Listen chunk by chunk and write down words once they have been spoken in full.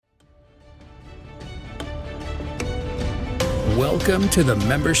Welcome to the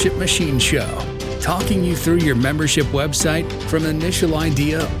Membership Machine Show, talking you through your membership website from initial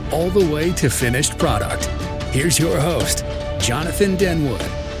idea all the way to finished product. Here's your host, Jonathan Denwood.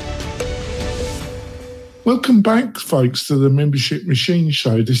 Welcome back, folks, to the Membership Machine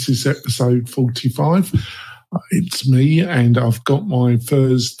Show. This is episode 45. It's me, and I've got my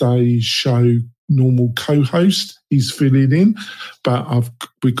Thursday show normal co-host. He's filling in, but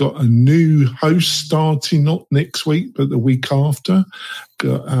we've got a new host starting not next week, but the week after.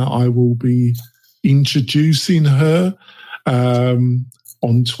 I will be introducing her on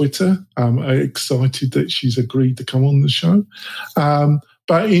Twitter. I'm excited that she's agreed to come on the show.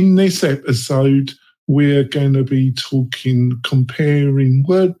 But in this episode, we're going to be comparing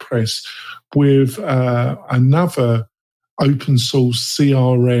WordPress with another open source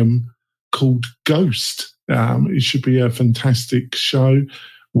CRM called Ghost. It should be a fantastic show.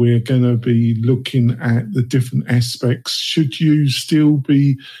 We're going to be looking at the different aspects. Should you still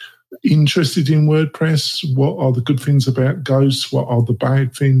be interested in WordPress? What are the good things about Ghost? What are the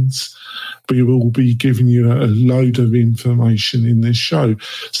bad things? We will be giving you a load of information in this show.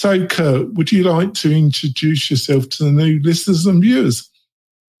 So, Kurt, would you like to introduce yourself to the new listeners and viewers?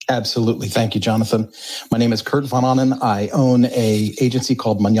 Absolutely. Thank you, Jonathan. My name is Kurt Van Anen. I own an agency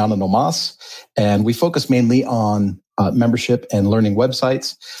called Mañana No Mas, and we focus mainly on membership and learning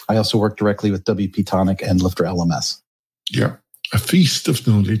websites. I also work directly with WP Tonic and Lifter LMS. Yeah. A feast of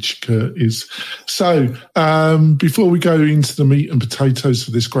knowledge, Kurt is. So, before we go into the meat and potatoes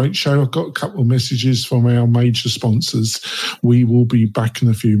of this great show, I've got a couple of messages from our major sponsors. We will be back in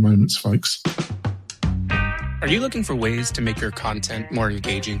a few moments, folks. Are you looking for ways to make your content more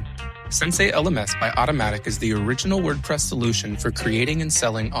engaging? Sensei LMS by Automatic is the original WordPress solution for creating and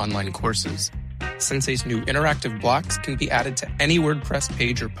selling online courses. Sensei's new interactive blocks can be added to any WordPress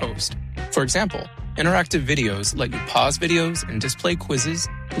page or post. For example, interactive videos let you pause videos and display quizzes,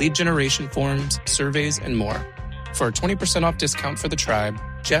 lead generation forms, surveys, and more. For a 20% off discount for the tribe,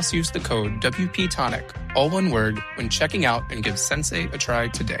 just use the code WPTonic, all one word, when checking out, and give Sensei a try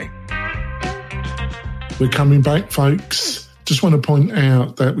today. We're coming back, folks. Just want to point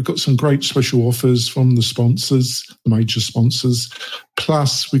out that we've got some great special offers from the sponsors, the major sponsors.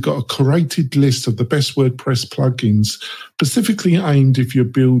 Plus, we've got a curated list of the best WordPress plugins, specifically aimed if you're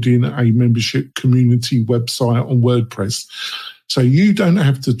building a membership community website on WordPress. So you don't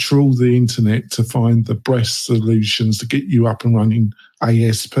have to trawl the internet to find the best solutions to get you up and running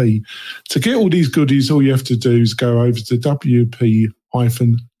ASP. To get all these goodies, all you have to do is go over to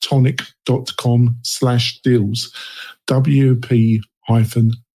wp-tonic.com/deals.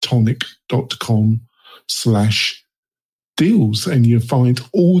 wp-tonic.com/deals, and you find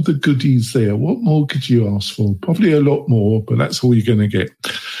all the goodies there. What more could you ask for? Probably a lot more, but that's all you're going to get.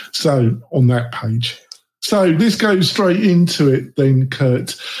 So on that page. So let's go straight into it then,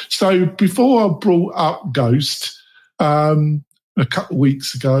 Kurt. So before I brought up Ghost a couple of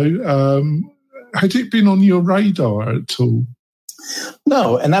weeks ago, had it been on your radar at all?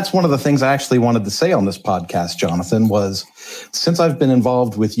 No, and that's one of the things I actually wanted to say on this podcast, Jonathan, was since I've been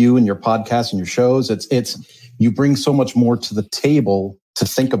involved with you and your podcast and your shows, it's you bring so much more to the table to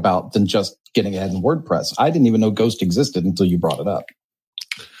think about than just getting ahead in WordPress. I didn't even know Ghost existed until you brought it up.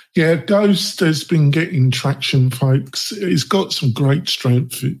 Yeah, Ghost has been getting traction, folks. It's got some great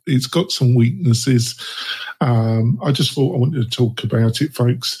strength. It's got some weaknesses. I just thought I wanted to talk about it,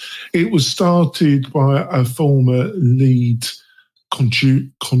 folks. It was started by a former lead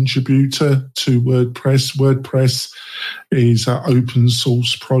contributor to WordPress. WordPress is an open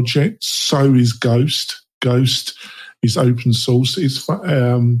source project. So is Ghost. Ghost is open source. It's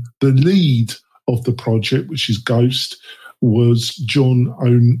the lead of the project, which is Ghost, was John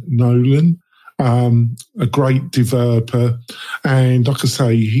O'Nolan, a great developer. And like I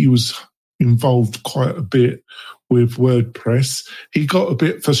say, he was involved quite a bit with WordPress. He got a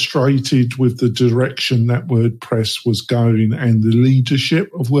bit frustrated with the direction that WordPress was going and the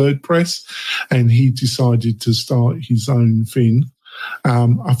leadership of WordPress, and he decided to start his own thing.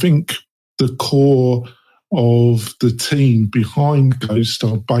 I think the core of the team behind Ghost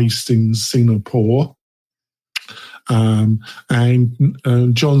are based in Singapore. And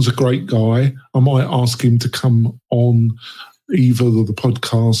John's a great guy. I might ask him to come on either of the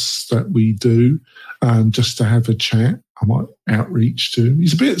podcasts that we do, just to have a chat. I might outreach to him.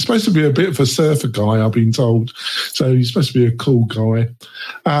 He's supposed to be a bit of a surfer guy, I've been told. So he's supposed to be a cool guy.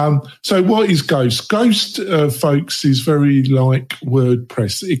 So what is Ghost? Ghost, folks, is very like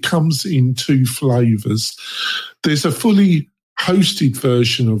WordPress. It comes in two flavors. There's a fully hosted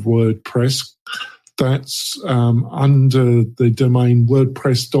version of WordPress That's under the domain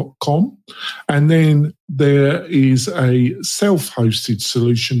WordPress.com. And then there is a self-hosted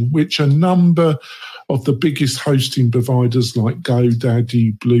solution, which a number of the biggest hosting providers like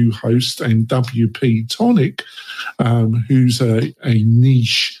GoDaddy, Bluehost, and WP Tonic, who's a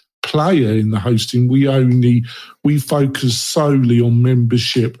niche player in the hosting. We focus solely on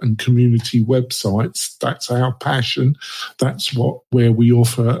membership and community websites. That's our passion. That's where we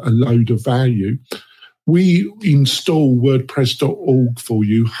offer a load of value. We install WordPress.org for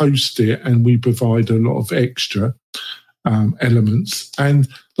you, host it, and we provide a lot of extra elements. And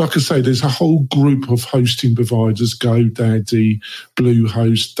like I say, there's a whole group of hosting providers: GoDaddy,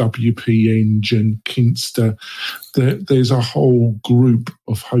 Bluehost, WP Engine, Kinsta. There's a whole group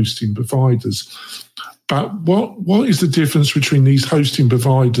of hosting providers. But what is the difference between these hosting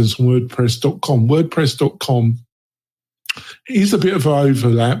providers and WordPress.com? WordPress.com is a bit of an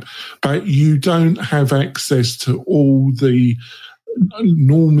overlap, but you don't have access to all the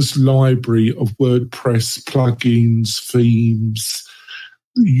enormous library of WordPress plugins, themes.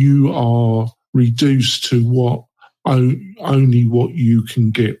 You are reduced to only what you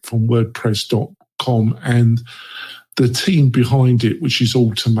can get from WordPress.com and the team behind it, which is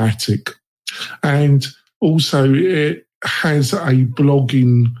Automatic. And also it has a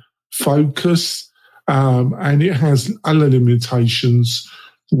blogging focus, and it has other limitations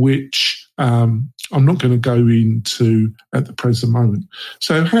which I'm not going to go into at the present moment.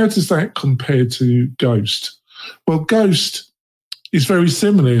 So how does that compare to Ghost? Well, Ghost is very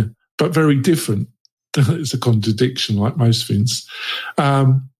similar, but very different. It's a contradiction, like most things.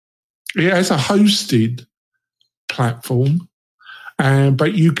 It has a hosted platform,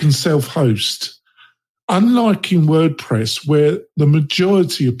 but you can self-host. Unlike in WordPress, where the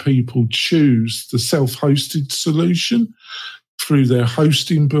majority of people choose the self-hosted solution through their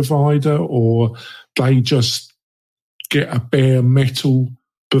hosting provider, or they just get a bare metal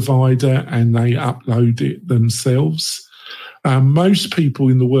provider and they upload it themselves. Most people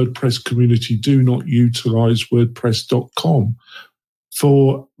in the WordPress community do not utilize WordPress.com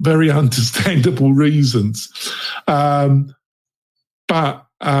for very understandable reasons. But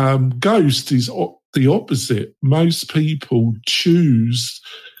Ghost is the opposite. Most people choose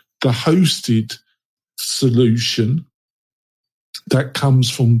the hosted solution that comes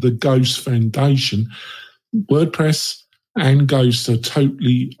from the Ghost Foundation. WordPress and Ghost are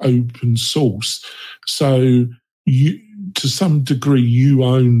totally open source. So to some degree, you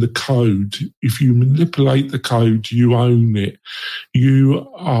own the code. If you manipulate the code, you own it. You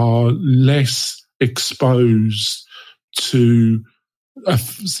are less exposed to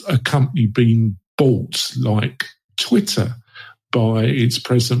a company being bought, like Twitter, by its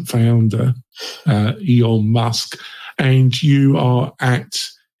present founder, Elon Musk. And you're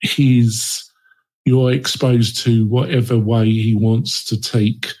exposed to whatever way he wants to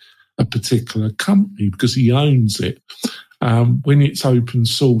take a particular company because he owns it. When it's open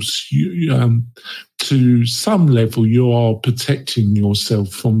source, to some level, you are protecting yourself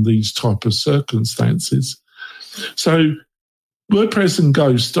from these type of circumstances. So WordPress and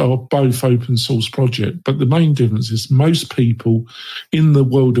Ghost are both open source projects, but the main difference is most people in the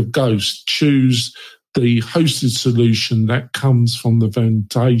world of Ghost choose the hosted solution that comes from the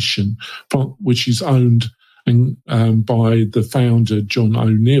foundation, which is owned by the founder, John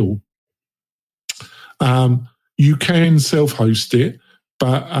O'Neill. You can self-host it,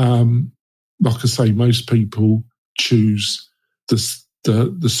 but like I say, most people choose the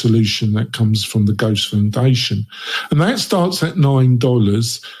solution that comes from the Ghost Foundation. And that starts at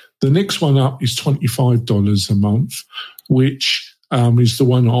 $9. The next one up is $25 a month, which is the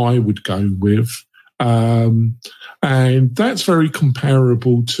one I would go with. And that's very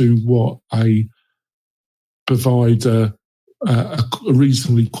comparable to what a provider, a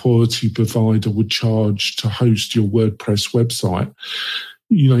reasonably quality provider would charge to host your WordPress website.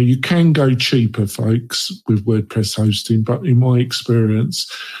 You know, you can go cheaper, folks, with WordPress hosting, but in my experience,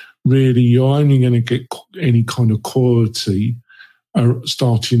 really, you're only going to get any kind of quality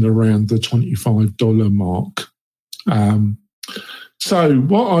starting around the $25 mark. So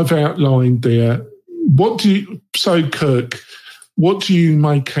what I've outlined there, Kirk, what do you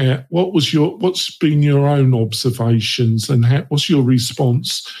make out? What's been your own observations, and what's your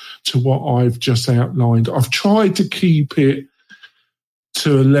response to what I've just outlined? I've tried to keep it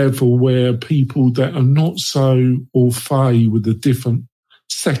to a level where people that are not so au fait with the different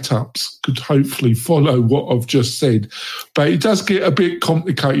setups could hopefully follow what I've just said. But it does get a bit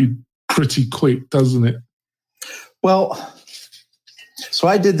complicated pretty quick, doesn't it? Well, So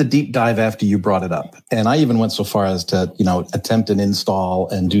I did the deep dive after you brought it up. And I even went so far as to, attempt an install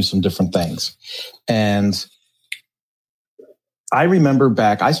and do some different things. And I remember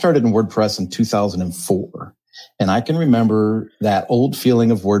I started in WordPress in 2004. And I can remember that old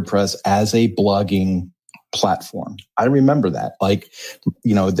feeling of WordPress as a blogging platform. I remember that. They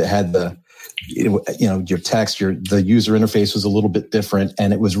had your text, the user interface was a little bit different,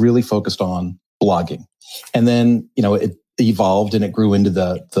 and it was really focused on blogging. And then, it evolved and it grew into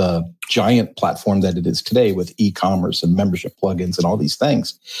the giant platform that it is today with e-commerce and membership plugins and all these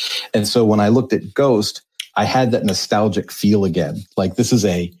things. And so when I looked at Ghost, I had that nostalgic feel again. Like this is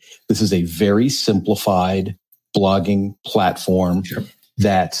a very simplified blogging platform. Sure.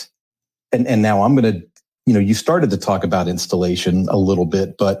 That, and now I'm going to, you started to talk about installation a little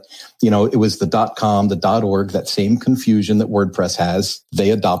bit, but, it was the .com, the .org, that same confusion that WordPress has, they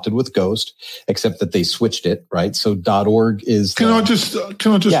adopted with Ghost, except that they switched it, right? So .org is... Can I just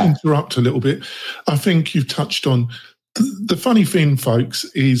interrupt a little bit? I think you've touched on... The funny thing, folks,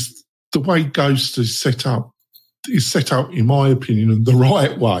 is the way Ghost is set up, in my opinion, the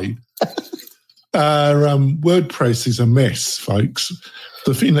right way. WordPress is a mess, folks.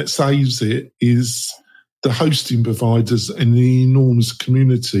 The thing that saves it is the hosting providers and the enormous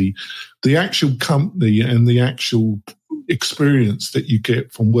community. The actual company and the actual experience that you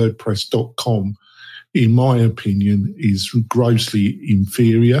get from WordPress.com, in my opinion, is grossly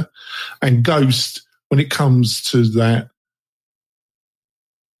inferior. And Ghost, when it comes to that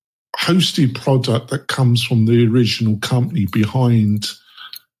hosted product that comes from the original company behind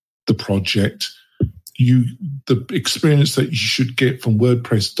the project, the experience that you should get from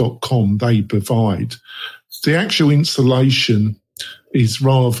WordPress.com, they provide. The actual installation is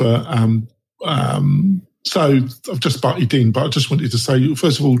rather... so I've just butted in, but I just wanted to say,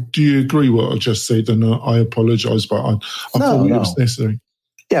 first of all, do you agree with what I just said? And I apologise, but I thought it was necessary.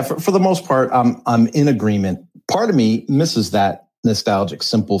 Yeah, for the most part, I'm in agreement. Part of me misses that nostalgic,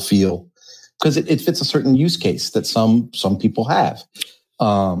 simple feel because it fits a certain use case that some people have.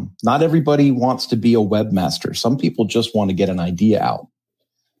 Not everybody wants to be a webmaster. Some people just want to get an idea out,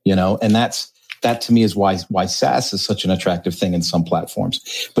 and that to me is why SaaS is such an attractive thing in some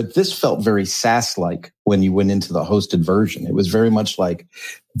platforms. But this felt very SaaS-like when you went into the hosted version. It was very much like,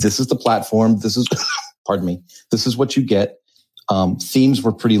 this is the platform. This is, this is what you get. Themes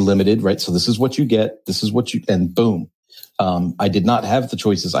were pretty limited, right? So this is what you get. This is what and boom. I did not have the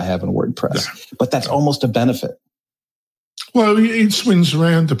choices I have in WordPress, but that's almost a benefit. Well, it swings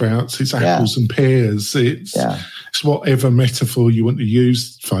roundabouts. It's apples and pears. It's whatever metaphor you want to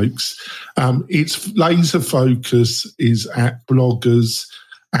use, folks. Its laser focus is at bloggers,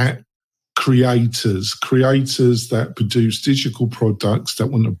 at creators that produce digital products that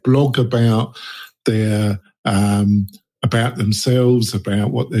want to blog about their about themselves,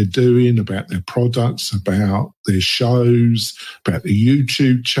 about what they're doing, about their products, about their shows, about their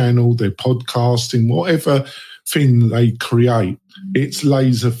YouTube channel, their podcasting, whatever thing they create. It's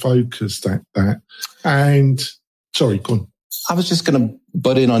laser focused at that. And sorry, go on. I was just going to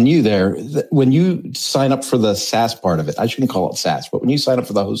butt in on you there. When you sign up for the SaaS part of it, I shouldn't call it SaaS, but when you sign up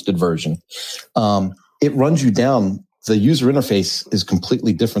for the hosted version, it runs you down. The user interface is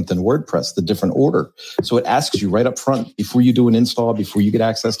completely different than WordPress, the different order. So it asks you right up front, before you do an install, before you get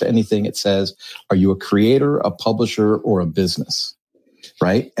access to anything, it says, are you a creator, a publisher, or a business?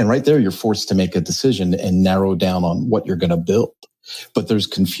 Right? And right there, you're forced to make a decision and narrow down on what you're going to build. But there's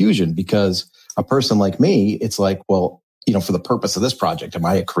confusion because a person like me, it's like, well, for the purpose of this project, am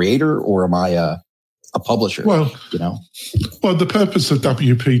I a creator or am I a publisher? Well, the purpose of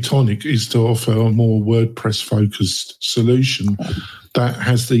WP Tonic is to offer a more WordPress-focused solution that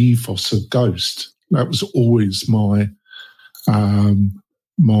has the ethos of Ghost. That was always my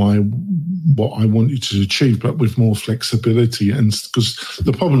what I wanted to achieve, but with more flexibility. And because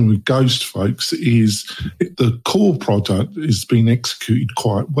the problem with Ghost, folks, is the core product is being executed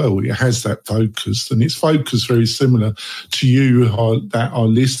quite well. It has that focus, and it's focused very similar to you that are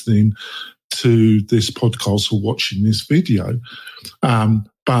listening to this podcast or watching this video.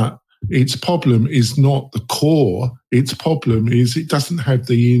 But its problem is not the core. Its problem is it doesn't have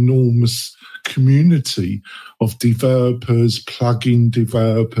the enormous community of developers, plugin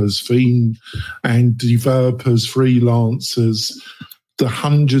developers, theme and developers, freelancers, the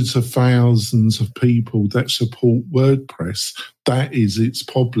hundreds of thousands of people that support WordPress. That is its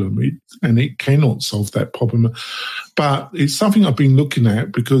problem, and it cannot solve that problem. But it's something I've been looking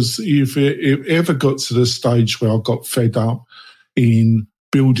at, because if it ever got to the stage where I got fed up in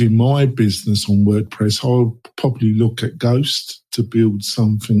building my business on WordPress, I'll probably look at Ghost to build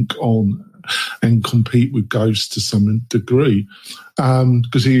something on. and compete with Ghost to some degree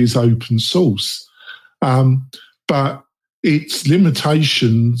because it is open source. But its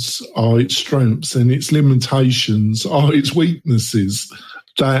limitations are its strengths, and its limitations are its weaknesses.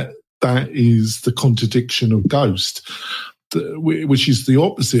 That is the contradiction of Ghost, which is the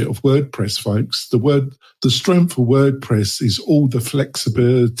opposite of WordPress, folks. The strength of WordPress is all the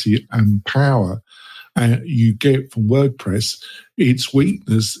flexibility and power you get from WordPress. Its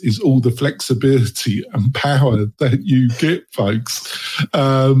weakness is all the flexibility and power that you get, folks.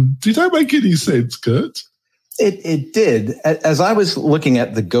 Did that make any sense, Kurt? It did. As I was looking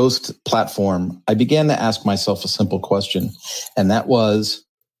at the Ghost platform, I began to ask myself a simple question, and that was,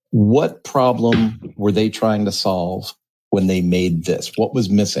 what problem were they trying to solve when they made this? What was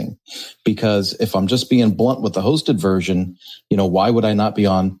missing? Because if I'm just being blunt with the hosted version, why would I not be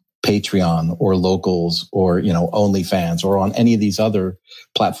on Patreon or Locals or, OnlyFans or on any of these other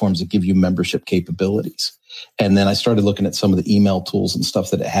platforms that give you membership capabilities? And then I started looking at some of the email tools and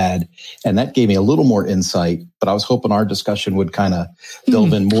stuff that it had, and that gave me a little more insight, but I was hoping our discussion would kind of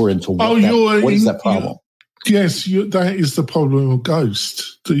delve in more into what is that problem? Yes, that is the problem of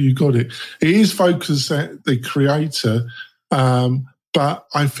Ghost. You got it. It is focused at the creator, but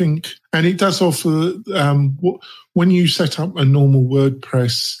I think, and it does offer, when you set up a normal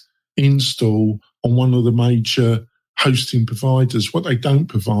WordPress install on one of the major hosting providers, what they don't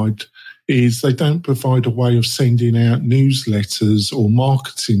provide is they don't provide a way of sending out newsletters or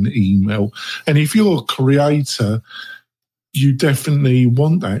marketing email. And if you're a creator, you definitely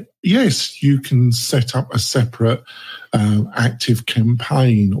want that. Yes, you can set up a separate active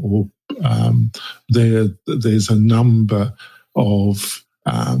campaign, or there's a number of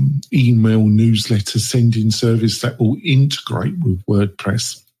email newsletter sending service that will integrate with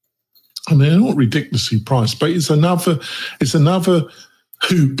WordPress. And they're not ridiculously priced, but it's another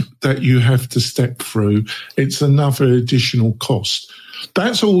hoop that you have to step through. It's another additional cost.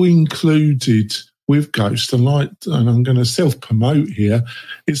 That's all included with Ghost, and I'm going to self-promote here.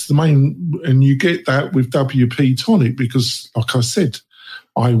 It's the main, and you get that with WP Tonic because, like I said,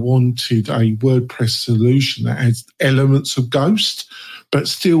 I wanted a WordPress solution that had elements of Ghost, but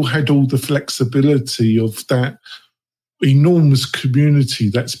still had all the flexibility of that enormous community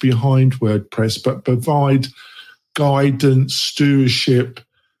that's behind WordPress, but provide guidance, stewardship,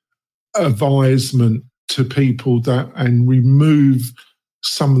 advisement to people and remove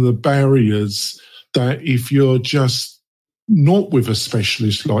some of the barriers that if you're just not with a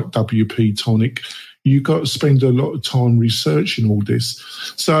specialist like WP Tonic, you've got to spend a lot of time researching all this.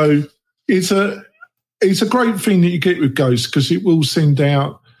 So it's a great thing that you get with Ghost because it will send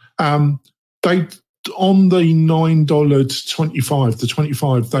out, they on the $9 to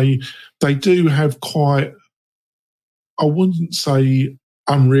 $25, they do have quite, I wouldn't say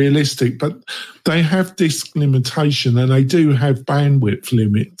unrealistic, but they have disk limitation and they do have bandwidth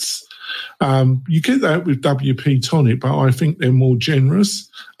limits. You get that with WP Tonic, but I think they're more generous.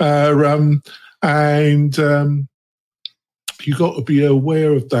 And you've got to be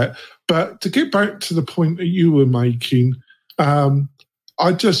aware of that. But to get back to the point that you were making, they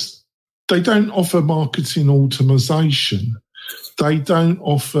don't offer marketing automation. They don't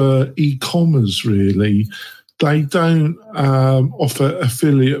offer e-commerce, really. They don't offer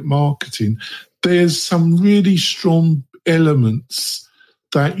affiliate marketing. There's some really strong elements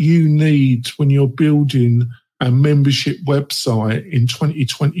that you need when you're building a membership website in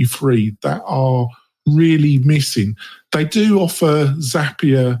 2023 that are really missing. They do offer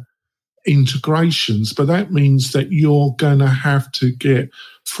Zapier integrations, but that means that you're going to have to get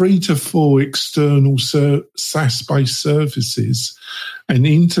 3 to 4 external SaaS-based services and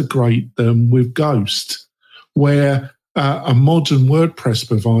integrate them with Ghost, where a modern WordPress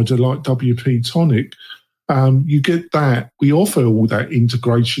provider like WP Tonic, you get that. We offer all that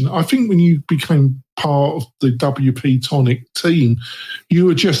integration. I think when you became part of the WP Tonic team, you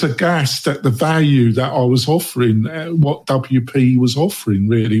were just aghast at the value that I was offering, what WP was offering,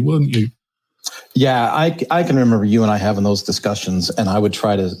 really, weren't you? Yeah, I can remember you and I having those discussions, and I would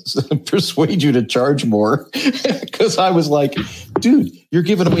try to persuade you to charge more because I was like, dude, you're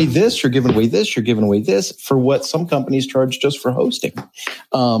giving away this, you're giving away this, you're giving away this for what some companies charge just for hosting.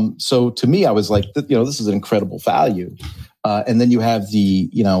 So to me, I was like, this is an incredible value. And then you have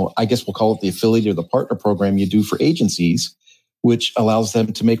the, I guess we'll call it the affiliate or the partner program you do for agencies, which allows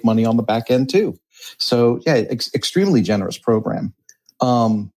them to make money on the back end too. So yeah, extremely generous program.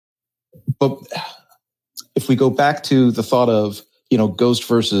 But if we go back to the thought of, Ghost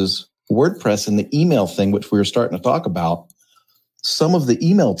versus WordPress and the email thing, which we were starting to talk about, some of the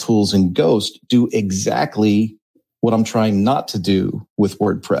email tools in Ghost do exactly what I'm trying not to do with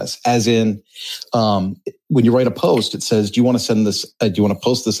WordPress. As in, when you write a post, it says, do you want to send this? Do you want to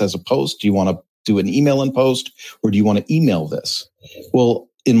post this as a post? Do you want to do an email in post, or do you want to email this? Well,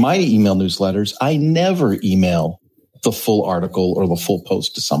 in my email newsletters, I never email the full article or the full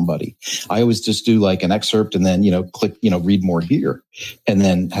post to somebody. I always just do like an excerpt and then, click, read more here, and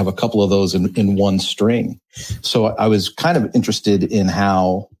then have a couple of those in one string. So I was kind of interested in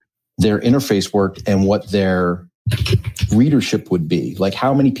how their interface worked and what their readership would be. Like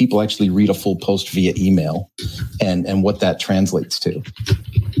how many people actually read a full post via email and what that translates to.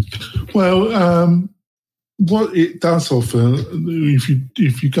 Well, what it does offer,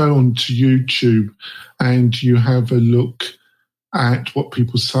 if you go onto YouTube and you have a look at what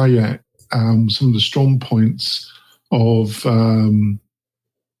people say at some of the strong points of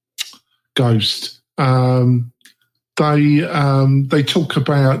Ghost, they talk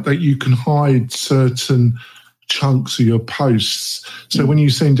about that you can hide certain chunks of your posts. So when you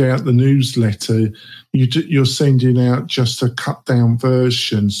send out the newsletter, you're sending out just a cut down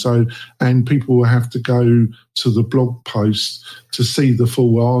version. And people will have to go to the blog post to see the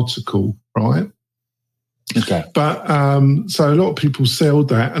full article, right? Okay. But so a lot of people sell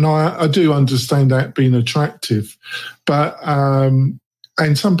that, and I do understand that being attractive. But and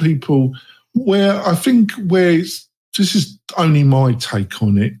some people this is only my take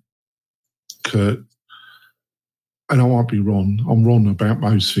on it, Kurt. And I might be wrong. I'm wrong about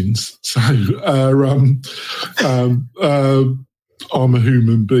most things. So I'm a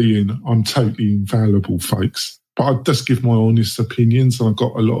human being. I'm totally infallible, folks. But I just give my honest opinions, and I've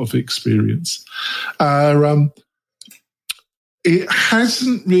got a lot of experience. It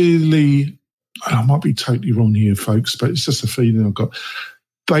hasn't really, and I might be totally wrong here, folks, but it's just a feeling I've got.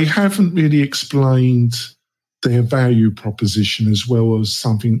 They haven't really explained their value proposition as well as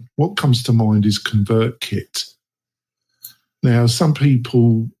something. What comes to mind is ConvertKit. Now, some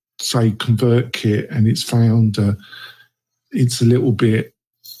people say ConvertKit, and it's found it's a little bit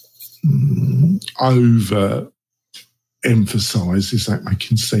over-emphasised. Is that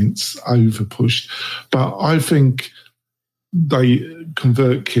making sense? Over-pushed. But I think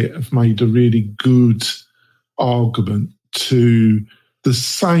ConvertKit have made a really good argument to the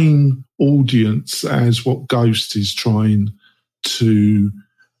same audience as what Ghost is trying to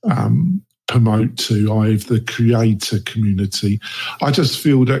promote to, i.e. the creator community. I just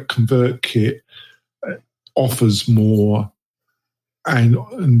feel that ConvertKit offers more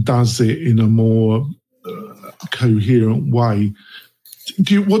and does it in a more coherent way.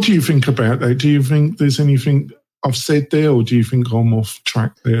 What do you think about that? Do you think there's anything I've said there, or do you think I'm off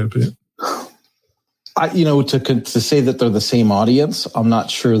track there a bit? To say that they're the same audience, I'm not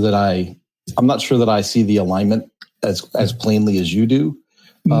sure that I see the alignment as plainly as you do.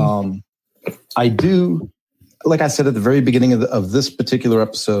 I do, like I said at the very beginning of this particular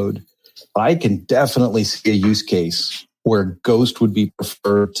episode, I can definitely see a use case where Ghost would be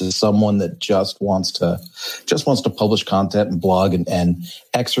preferred to someone that just wants to publish content and blog and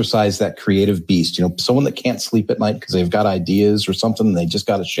exercise that creative beast. Someone that can't sleep at night because they've got ideas or something and they just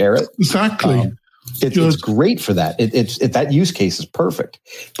got to share it. Exactly. It's great for that. That use case is perfect.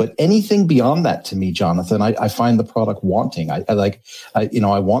 But anything beyond that, to me, Jonathan, I find the product wanting. I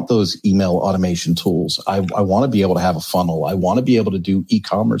want those email automation tools. I want to be able to have a funnel. I want to be able to do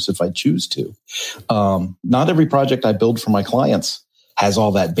e-commerce if I choose to. Not every project I build for my clients has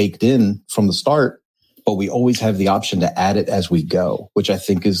all that baked in from the start, but we always have the option to add it as we go, which I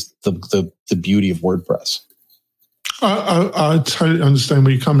think is the beauty of WordPress. I totally understand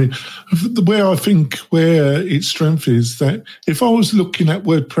where you're coming. Where its strength is that if I was looking at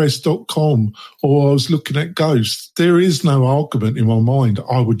WordPress.com or I was looking at Ghost, there is no argument in my mind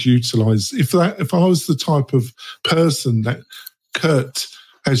I would utilize. If I was the type of person that Kurt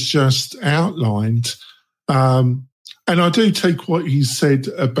has just outlined, and I do take what he said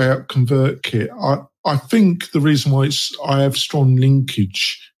about ConvertKit. I think the reason why I have strong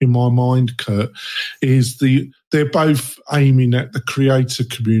linkage in my mind, Kurt, is they're both aiming at the creator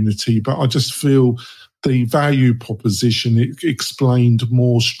community, but I just feel the value proposition explained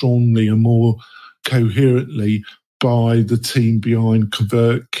more strongly and more coherently by the team behind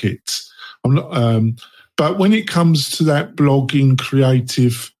ConvertKit. But when it comes to that blogging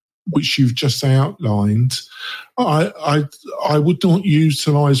creative, which you've just outlined, I would not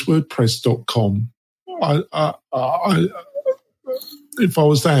utilize WordPress.com. If I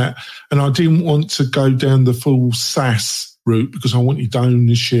was that, and I didn't want to go down the full SaaS route because I wanted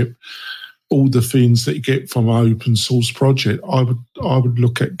ownership, all the things that you get from an open source project, I would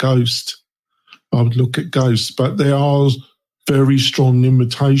look at Ghost. But there are very strong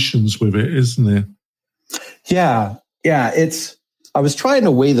limitations with it, isn't there? Yeah. I was trying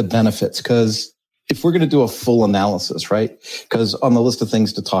to weigh the benefits because if we're going to do a full analysis, right? Because on the list of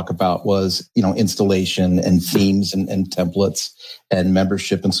things to talk about was, installation and themes and templates and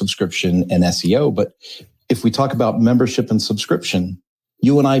membership and subscription and SEO. But if we talk about membership and subscription,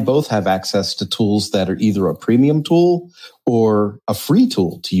 you and I both have access to tools that are either a premium tool or a free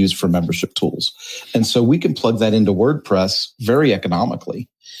tool to use for membership tools. And so we can plug that into WordPress very economically.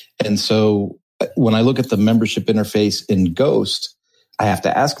 And so when I look at the membership interface in Ghost, I have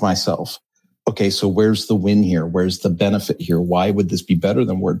to ask myself, okay, so where's the win here? Where's the benefit here? Why would this be better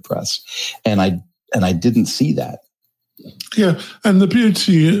than WordPress? And I didn't see that. Yeah, and the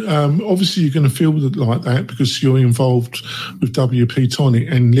beauty, obviously you're going to feel it like that because you're involved with WP Tonic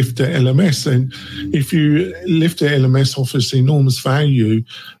and Lifter LMS. And if you Lifter LMS offers enormous value,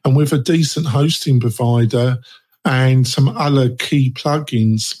 and with a decent hosting provider and some other key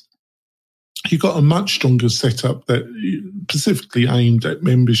plugins, you've got a much stronger setup that specifically aimed at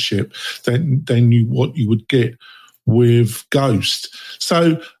membership than what you would get with Ghost.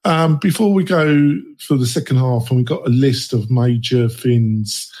 So before we go for the second half, and we've got a list of major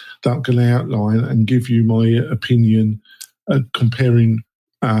things that I'm going to outline and give you my opinion comparing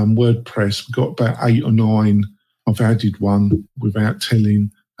WordPress. We've got about 8 or 9. I've added one without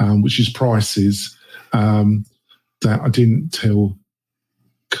telling, which is prices that I didn't tell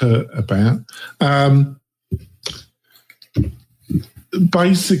Kurt about.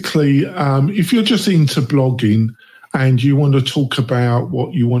 Basically, if you're just into blogging and you want to talk about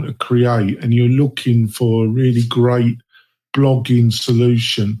what you want to create and you're looking for a really great blogging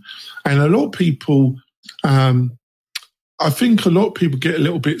solution, and a lot of people, I think a lot of people get a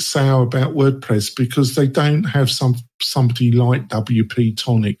little bit sour about WordPress because they don't have somebody like WP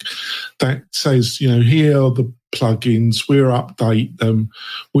Tonic that says, here are the plugins, we'll update them,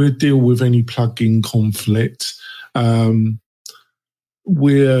 we'll deal with any plugin conflict,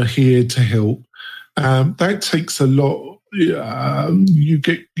 we're here to help. That takes a lot. You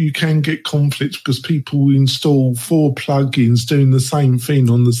can get conflicts because people install 4 plugins doing the same thing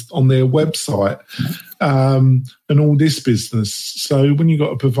on their website, and all this business. So when you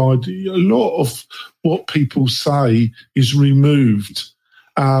got to provide, a lot of what people say is removed.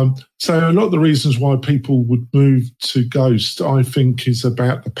 So a lot of the reasons why people would move to Ghost, I think, is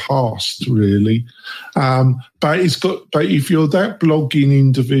about the past, really. But if you're that blogging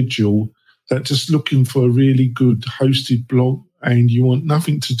individual that just looking for a really good hosted blog and you want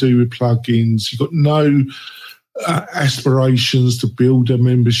nothing to do with plugins, you've got no aspirations to build a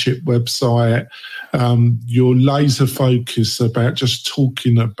membership website, you're laser focused about just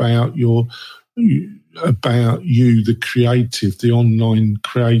talking about you, the creative, the online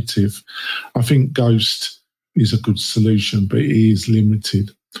creative, I think Ghost is a good solution, but it is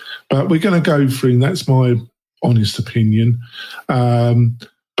limited. But we're going to go through, and that's my honest opinion.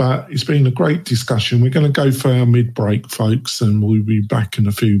 But it's been a great discussion. We're going to go for our mid-break, folks, and we'll be back in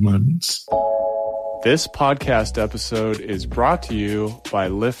a few moments. This podcast episode is brought to you by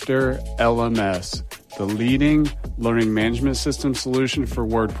Lifter LMS, the leading learning management system solution for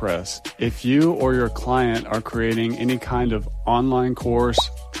WordPress. If you or your client are creating any kind of online course,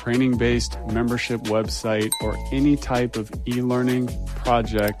 training-based membership website, or any type of e-learning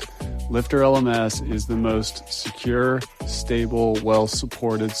project, Lifter LMS is the most secure, stable,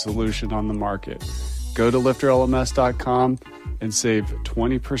 well-supported solution on the market. Go to lifterlms.com and save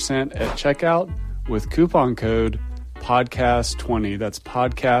 20% at checkout with coupon code podcast20. That's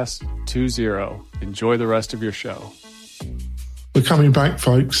podcast20. Enjoy the rest of your show. We're coming back,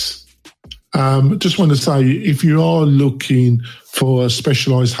 folks. Just want to say, if you are looking for a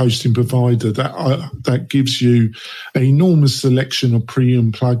specialized hosting provider that gives you an enormous selection of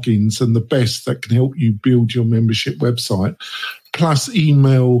premium plugins and the best that can help you build your membership website, plus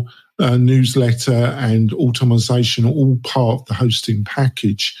email, newsletter and automation, all part of the hosting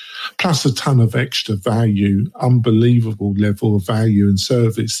package, plus a ton of extra value, unbelievable level of value and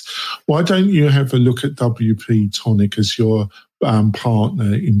service, why don't you have a look at WP Tonic as your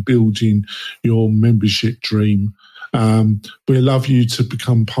partner in building your membership dream? We love you to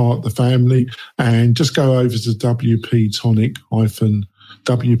become part of the family, and just go over to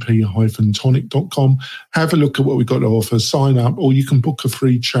wp-tonic.com, have a look at what we've got to offer, sign up, or you can book a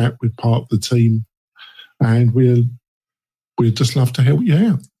free chat with part of the team, and we'd just love to help you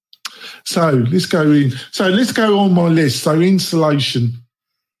out. So let's go in. So let's go on my list. So installation.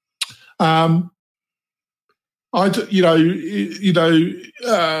 If you're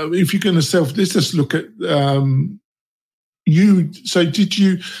going to let's just look at you. So did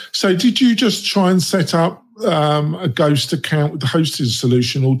you just try and set up a Ghost account with the hosted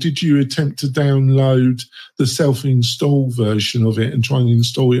solution, or did you attempt to download the self-install version of it and try and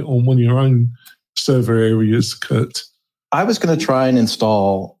install it on one of your own server areas, Kurt? I was going to try and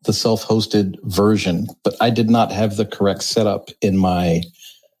install the self-hosted version, but I did not have the correct setup in my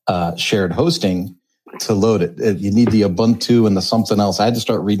shared hosting to load it. You need the Ubuntu and the something else. I had to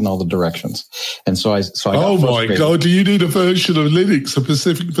start reading all the directions. And so I got frustrated. My God, do you need a version of Linux, a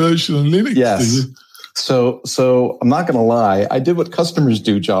specific version of Linux? Yes. So I'm not going to lie. I did what customers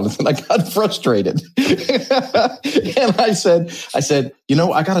do, Jonathan. I got frustrated. And I said,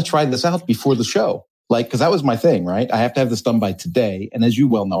 I got to try this out before the show. Because that was my thing, right? I have to have this done by today. And as you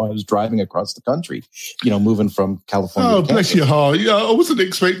well know, I was driving across the country, moving from California. Oh, bless your heart. Yeah, I wasn't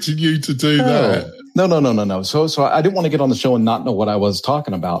expecting you to do that. No. So I didn't want to get on the show and not know what I was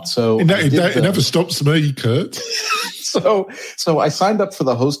talking about. So it never stops me, Kurt. So I signed up for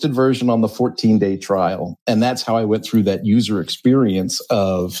the hosted version on the 14-day trial. And that's how I went through that user experience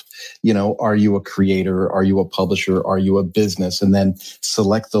of, are you a creator? Are you a publisher? Are you a business? And then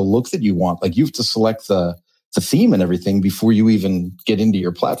select the look that you want. Like you have to select the theme and everything before you even get into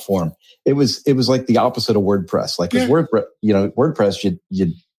your platform. It was like the opposite of WordPress. WordPress,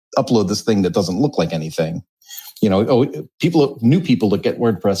 you upload this thing that doesn't look like anything. New people that get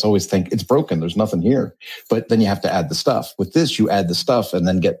WordPress always think it's broken. There's nothing here. But then you have to add the stuff. With this, you add the stuff and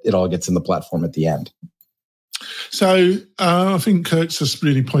then it all gets in the platform at the end. So I think Kurt's just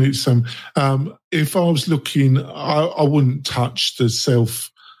really pointed to some. If I was looking, I wouldn't touch the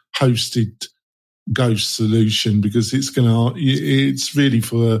self-hosted Ghost solution because it's really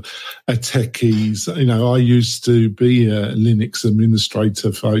for a techies. I used to be a Linux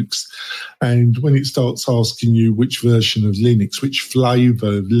administrator, folks, and when it starts asking you which version of Linux, which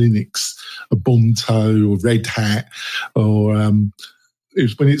flavor of Linux, Ubuntu or Red Hat, or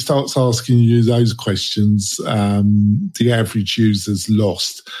when it starts asking you those questions, the average user's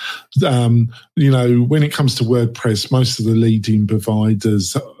lost. When it comes to WordPress, most of the leading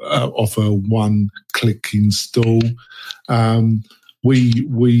providers offer one-click install.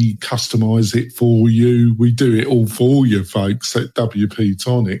 We customize it for you. We do it all for you, folks, at WP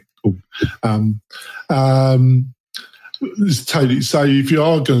Tonic. It's totally. So if you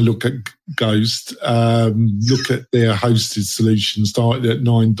are going to look at Ghost, look at their hosted solution started at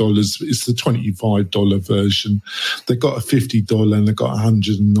 $9. It's the $25 version. They've got a $50 and they've got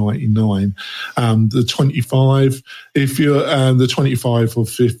 $199. The 25, if you're the 25 or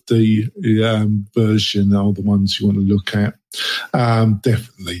 50 version are the ones you want to look at.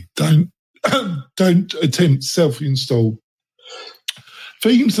 Definitely don't attempt self-install.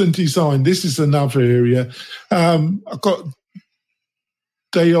 Themes and design. This is another area.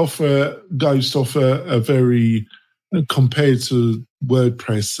 Ghost offer a very, compared to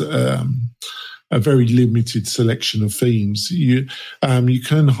WordPress, a very limited selection of themes. You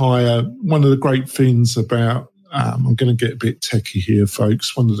can hire. One of the great things about, I'm going to get a bit techie here,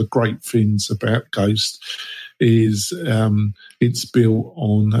 folks. One of the great things about Ghost is it's built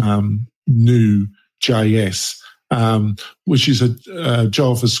on New.js. Which is a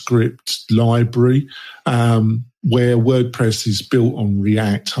JavaScript library where WordPress is built on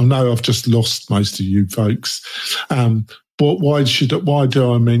React. I know I've just lost most of you folks, but why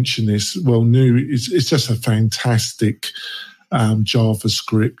do I mention this? Well, it's just a fantastic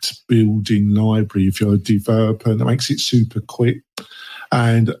JavaScript building library if you're a developer, and it makes it super quick.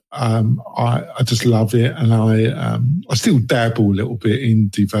 And I just love it, and I still dabble a little bit in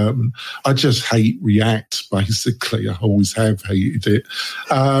development. I just hate React, basically. I always have hated it,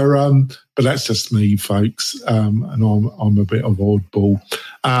 but that's just me, folks. And I'm a bit of oddball.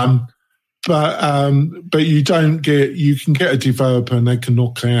 But you can get a developer and they can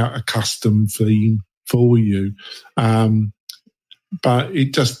knock out a custom theme for you. But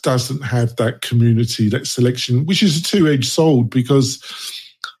it just doesn't have that community, that selection, which is a two-edged sword because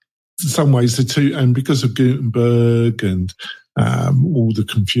in some ways and because of Gutenberg and all the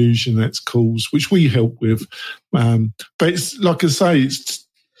confusion that's caused, which we help with. But it's like I say,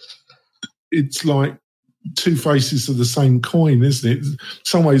 it's like two faces of the same coin, isn't it? In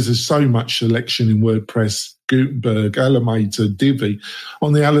some ways, there's so much selection in WordPress, Gutenberg, Elementor, Divi.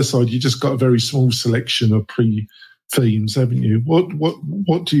 On the other side, you just got a very small selection of themes, haven't you? What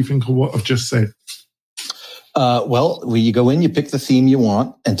do you think of what I've just said? Well, when you go in, you pick the theme you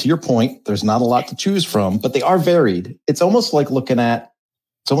want, and to your point, there's not a lot to choose from, but they are varied. It's almost like looking at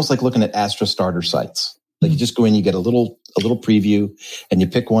Astra starter sites. Like you just go in, you get a little preview, and you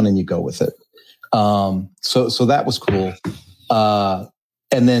pick one and you go with it. So that was cool.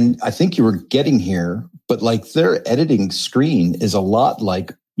 And then I think you were getting here, but like their editing screen is a lot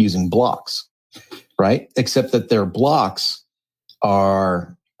like using blocks. right? Except that their blocks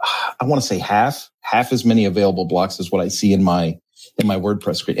are, I want to say half as many available blocks as what I see in my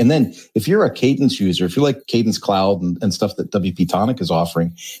WordPress script. And then if you're a Cadence user, if you're like Cadence Cloud and stuff that WP Tonic is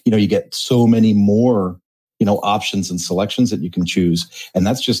offering, you get so many more, options and selections that you can choose. And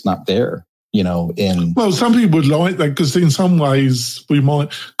that's just not there, Well, some people would like that because in some ways we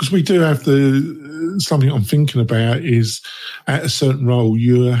might, because we do have something I'm thinking about is at a certain role,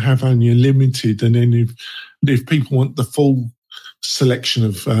 you have only a limited. And then if people want the full selection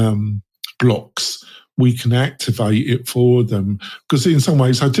of blocks, we can activate it for them. Because in some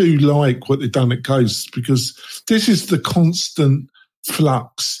ways, I do like what they've done at Ghost, because this is the constant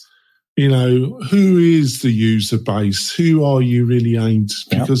flux. Who is the user base? Who are you really aimed?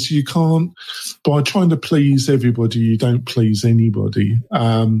 Because you can't, by trying to please everybody, you don't please anybody.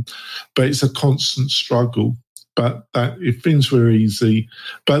 But it's a constant struggle. But if things were easy,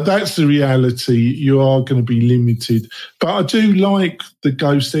 but that's the reality. You are going to be limited. But I do like the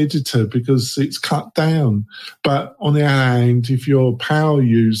Ghost editor because it's cut down. But on the other hand, if you're a power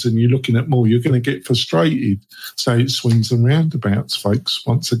user and you're looking at more, you're going to get frustrated. So it swings and roundabouts, folks,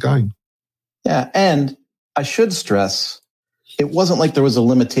 once again. Yeah, and I should stress, it wasn't like there was a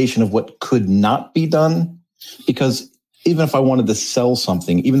limitation of what could not be done, because even if I wanted to sell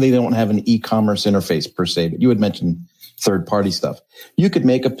something, even though they don't have an e-commerce interface per se, but you had mentioned third-party stuff, you could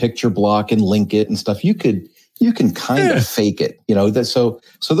make a picture block and link it and stuff. You can kind of fake it, So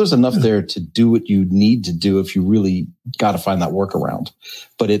there's enough there to do what you need to do if you really got to find that workaround.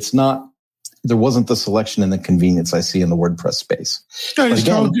 But it's not. There wasn't the selection and the convenience I see in the WordPress space. Yeah, it's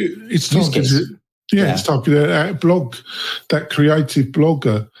targeted at blog, that creative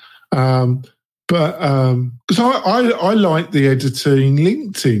blogger. But because I like the editor in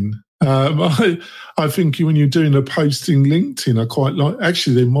LinkedIn. I think when you're doing a post in LinkedIn, I quite like.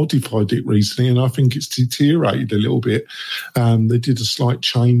 Actually, they modified it recently, and I think it's deteriorated a little bit. They did a slight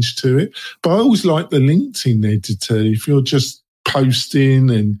change to it, but I always like the LinkedIn editor. If you're just posting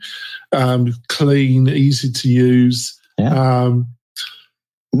and clean, easy to use. Yeah.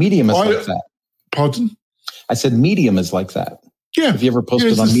 Medium is like that. Pardon? I said Medium is like that. Yeah. Have you ever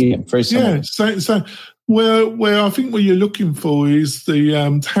posted on Medium? Very similar. Yeah. So where I think what you're looking for is to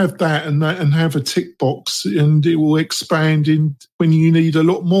have that and have a tick box, and it will expand in when you need a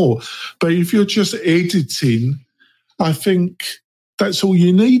lot more. But if you're just editing, I think that's all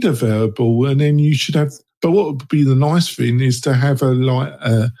you need available, and then you should have. But what would be the nice thing is to have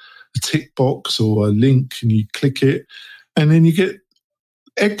a tick box or a link, and you click it, and then you get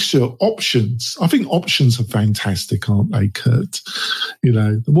extra options. I think options are fantastic, aren't they, Kurt?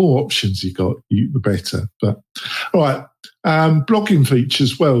 The more options you got, the better. But all right, blogging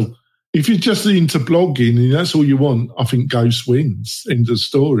features. Well, if you're just into blogging and that's all you want, I think Ghost wins. End of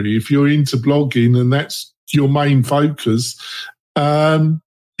story. If you're into blogging and that's your main focus, you're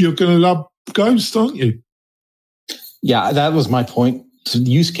going to love Ghost, aren't you? Yeah, that was my point. So the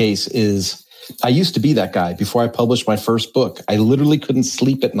use case is, I used to be that guy before I published my first book. I literally couldn't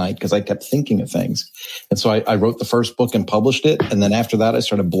sleep at night because I kept thinking of things. And so I wrote the first book and published it. And then after that, I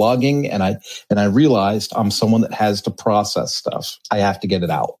started blogging, and I realized I'm someone that has to process stuff. I have to get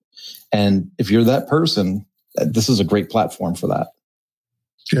it out. And if you're that person, this is a great platform for that.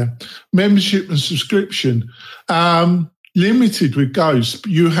 Yeah. Membership and subscription. Limited with Ghost.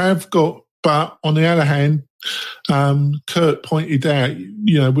 You have got, but on the other hand, Kurt pointed out,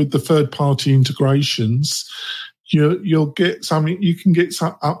 with the third-party integrations, you'll get something. You can get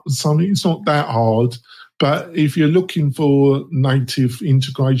something. It's not that hard, but if you're looking for native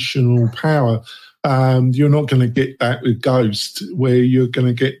integrational power, you're not going to get that with Ghost, where you're going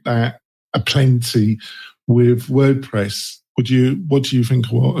to get that aplenty with WordPress. What do you think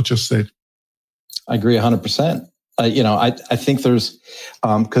of what I just said? I agree 100%. I think there's,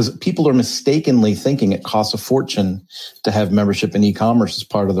 because people are mistakenly thinking it costs a fortune to have membership in e-commerce as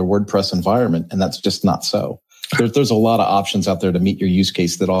part of their WordPress environment, and that's just not so. There's a lot of options out there to meet your use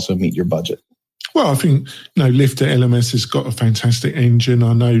case that also meet your budget. Well, I think Lifter LMS has got a fantastic engine.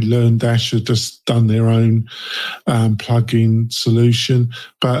 I know LearnDash have just done their own plugin solution,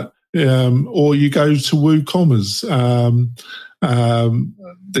 but or you go to WooCommerce.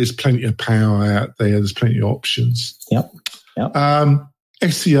 There's plenty of power out there. There's plenty of options. Yep.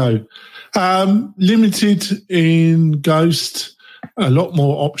 SEO. Limited in Ghost, a lot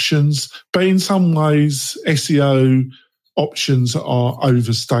more options, but in some ways SEO options are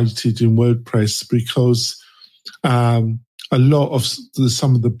overstated in WordPress because a lot of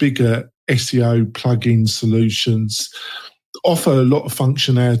some of the bigger SEO plugin solutions offer a lot of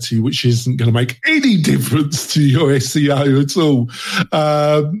functionality which isn't going to make any difference to your SEO at all.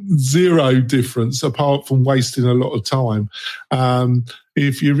 Zero difference, apart from wasting a lot of time.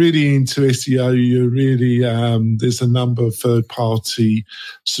 If you're really into SEO, you're really there's a number of third-party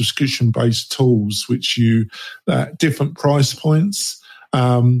subscription-based tools which you different price points.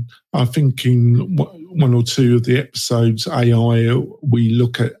 I think in one or two of the episodes, AI, we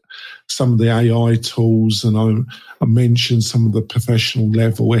look at some of the AI tools, and I mentioned some of the professional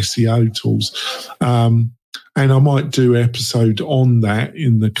level SEO tools. And I might do an episode on that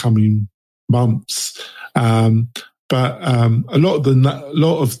in the coming months. But a lot of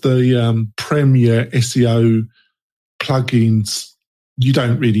the Premier SEO plugins, you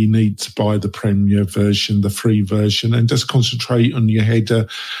don't really need to buy the Premier version, the free version, and just concentrate on your header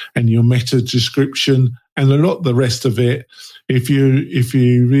and your meta description. And a lot of the rest of it, if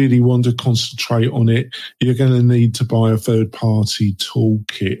you really want to concentrate on it, you're going to need to buy a third-party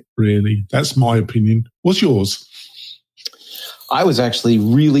toolkit, really. That's my opinion. What's yours? I was actually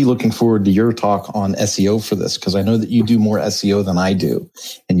really looking forward to your talk on SEO for this, because I know that you do more SEO than I do,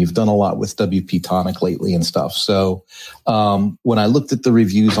 and you've done a lot with WP Tonic lately and stuff. So when I looked at the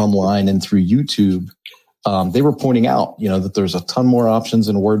reviews online and through YouTube, they were pointing out, that there's a ton more options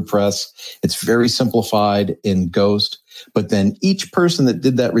in WordPress. It's very simplified in Ghost. But then each person that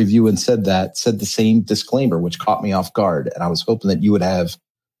did that review and said the same disclaimer, which caught me off guard. And I was hoping that you would have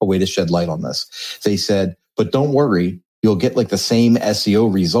a way to shed light on this. They said, but don't worry, you'll get like the same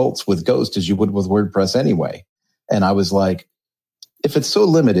SEO results with Ghost as you would with WordPress anyway. And I was like, if it's so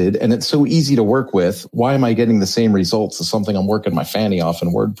limited and it's so easy to work with, why am I getting the same results as something I'm working my fanny off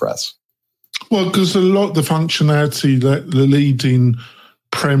in WordPress? Well, because a lot of the functionality that the leading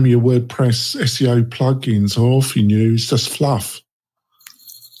Premier WordPress SEO plugins are offering you is just fluff.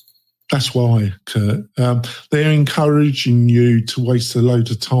 That's why, Kurt. They're encouraging you to waste a load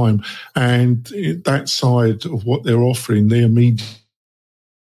of time. And that side of what they're offering, they're I'm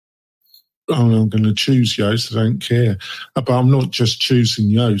going to choose Yoast, I don't care. But I'm not just choosing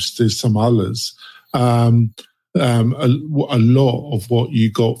Yoast, there's some others. A lot of what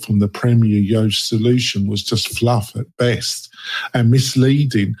you got from the Premier Yoast solution was just fluff at best and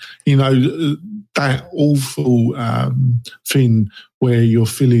misleading. That awful thing where you're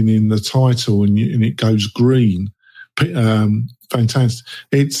filling in the title and it goes green. Fantastic.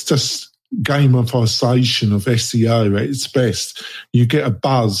 It's just gamification of SEO at its best. You get a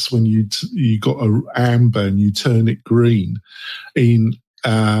buzz when you got a amber and you turn it green. In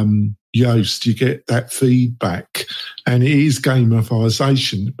Yoast, you get that feedback, and it is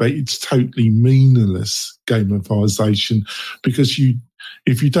gamification, but it's totally meaningless gamification, because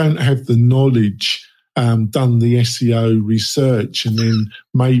if you don't have the knowledge, done the SEO research, and then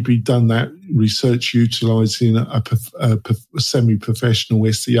maybe done that research utilizing a semi-professional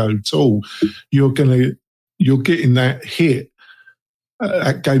SEO tool, you're getting that hit,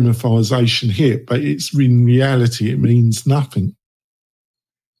 that gamification hit, but it's in reality, it means nothing.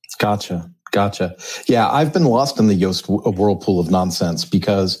 Gotcha. Yeah, I've been lost in the Yoast whirlpool of nonsense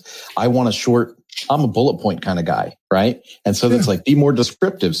because I'm a bullet point kind of guy, right? And so it's like, be more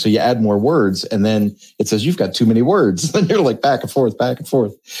descriptive. So you add more words, and then it says you've got too many words. And you're like back and forth. But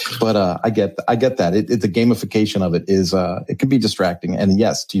I get that. The gamification of it is, it can be distracting. And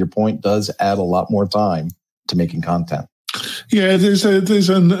yes, to your point, does add a lot more time to making content. Yeah, there's a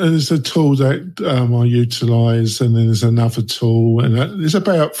tool that I utilise, and then there's another tool, and there's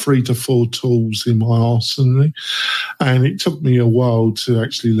about 3 to 4 tools in my arsenal. And it took me a while to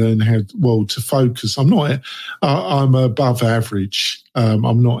actually learn to focus. I'm above average.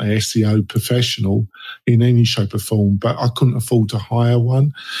 I'm not an SEO professional in any shape or form, but I couldn't afford to hire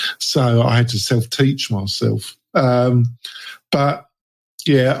one, so I had to self-teach myself. But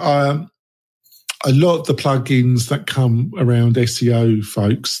yeah, a lot of the plugins that come around SEO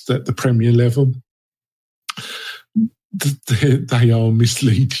folks at the Premier level, they are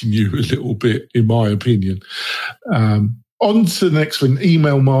misleading you a little bit, in my opinion. On to the next one,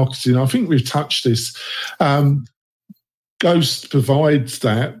 email marketing. I think we've touched this. Ghost provides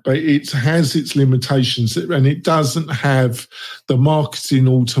that, but it has its limitations, and it doesn't have the marketing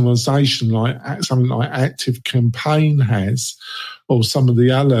automation like something like Active Campaign has, or some of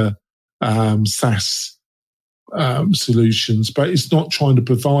the other SaaS solutions, but it's not trying to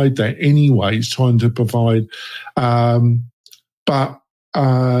provide that anyway. It's trying to provide, and when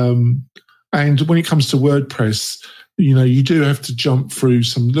it comes to WordPress, you do have to jump through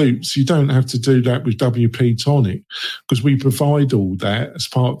some loops. You don't have to do that with WP Tonic, because we provide all that as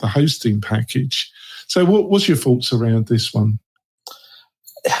part of the hosting package. So what's your thoughts around this one?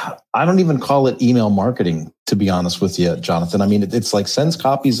 I don't even call it email marketing, to be honest with you, Jonathan. I mean, it's like sends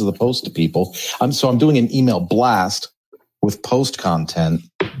copies of the post to people. I'm doing an email blast with post content.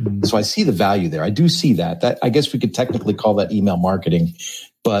 So I see the value there. I do see that. I guess we could technically call that email marketing,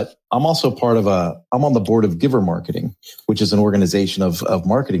 but I'm also I'm on the board of Giver Marketing, which is an organization of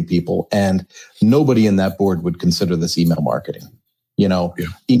marketing people. And nobody in that board would consider this email marketing.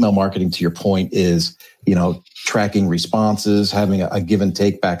 Email marketing, to your point, is, tracking responses, having a give and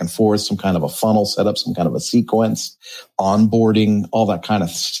take back and forth, some kind of a funnel setup, some kind of a sequence, onboarding, all that kind of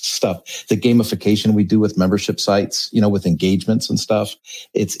stuff. The gamification we do with membership sites, with engagements and stuff,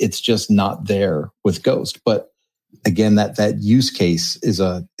 it's just not there with Ghost. But again, that use case is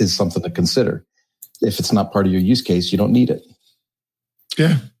something to consider. If it's not part of your use case, you don't need it.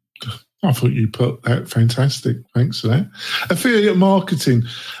 Yeah. I thought you put that fantastic. Thanks for that. Affiliate marketing.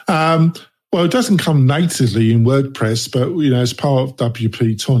 Well, it doesn't come natively in WordPress, but as part of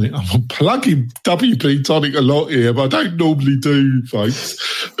WP Tonic, I'm plugging WP Tonic a lot here, but I don't normally do, folks.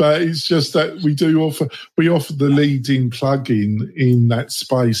 But it's just that we offer the leading plugin in that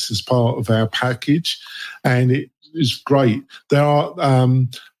space as part of our package, and it is great. There are,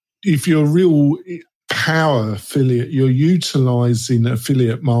 if you're a real power affiliate, you're utilizing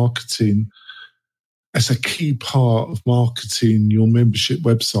affiliate marketing as a key part of marketing your membership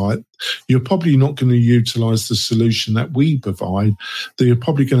website. You're probably not going to utilize the solution that we provide. There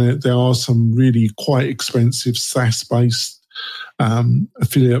are some really quite expensive SaaS-based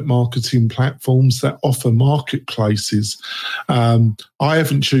affiliate marketing platforms that offer marketplaces. I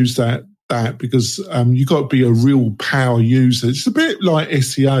haven't chosen that because you've got to be a real power user. It's a bit like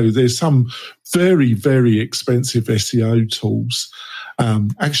SEO. There's some very, very expensive SEO tools.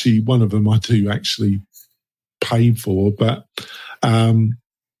 Actually, one of them I do actually pay for, but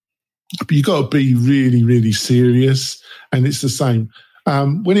you've got to be really, really serious. And it's the same.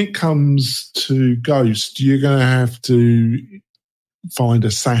 When it comes to Ghost, you're going to have to find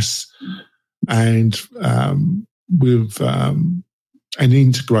a SaaS and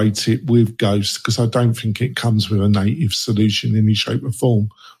integrate it with Ghost, because I don't think it comes with a native solution in any shape or form.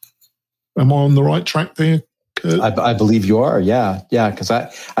 Am I on the right track there, Kurt? I believe you are. Yeah. Because I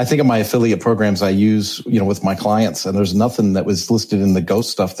think of my affiliate programs I use, with my clients, and there's nothing that was listed in the Ghost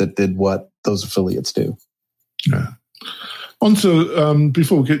stuff that did what those affiliates do. Yeah. On to,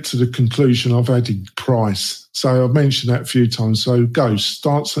 before we get to the conclusion, I've added price. So I've mentioned that a few times. So Ghost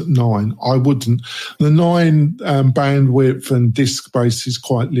starts at $9. I wouldn't. The 9 bandwidth and disk space is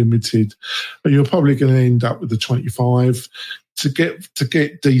quite limited, but you're probably going to end up with the 25. To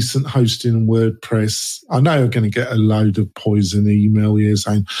get decent hosting in WordPress, I know you're going to get a load of poison email here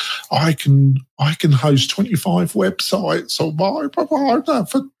saying, I can host 25 websites on my provider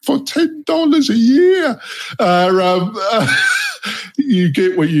for $10 a year. You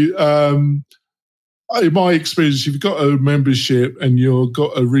get what you. In my experience, if you've got a membership and you've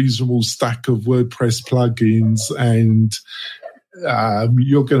got a reasonable stack of WordPress plugins, and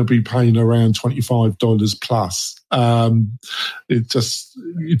you're going to be paying around $25 plus. It just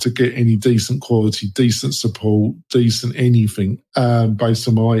to get any decent quality, decent support, decent anything, based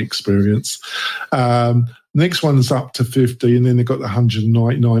on my experience. Next one's up to 50, and then they've got the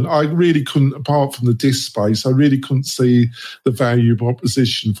 199. I really couldn't, apart from the disk space, I really couldn't see the value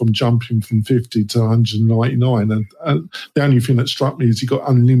proposition from jumping from 50 to 199. And the only thing that struck me is you got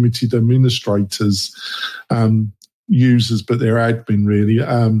unlimited administrators, users, but they're admin really.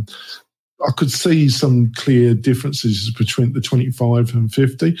 I could see some clear differences between the 25 and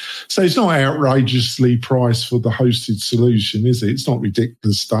 50. So it's not outrageously priced for the hosted solution, is it? It's not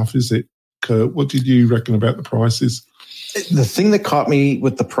ridiculous stuff, is it, Kurt? What did you reckon about the prices? The thing that caught me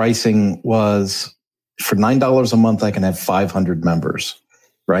with the pricing was for $9 a month, I can have 500 members,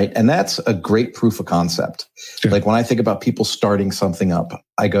 right? And that's a great proof of concept. Yeah. Like when I think about people starting something up,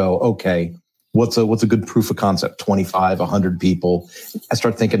 I go, okay, what's a good proof of concept? 25, 100 people. I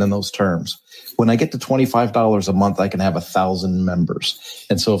start thinking in those terms. When I get to $25 a month, I can have 1,000 members.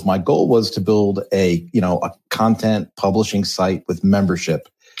 And so if my goal was to build a content publishing site with membership,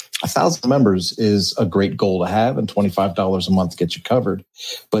 1,000 members is a great goal to have, and $25 a month gets you covered.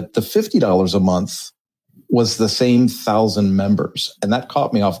 But the $50 a month was the same 1,000 members. And that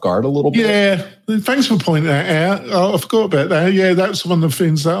caught me off guard a little bit. Yeah, thanks for pointing that out. I forgot about that. Yeah, that's one of the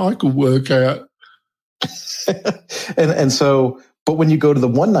things that I could work out. and so, but when you go to the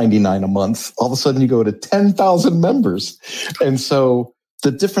 $199 a month, all of a sudden you go to 10,000 members. And so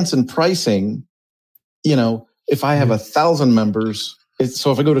the difference in pricing, if I have 1,000 members,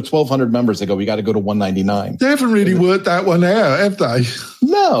 so if I go to 1,200 members, they go, we got to go to $199. They haven't really worked that one out, have they?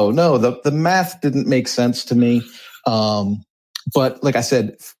 No. The math didn't make sense to me. But like I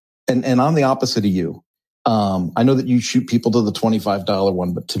said, and I'm the opposite of you. I know that you shoot people to the $25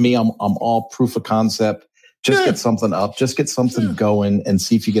 one, but to me, I'm all proof of concept. Just get something up, just get something going and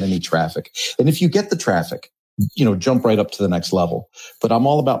see if you get any traffic. And if you get the traffic, jump right up to the next level. But I'm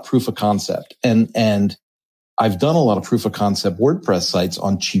all about proof of concept. And I've done a lot of proof of concept WordPress sites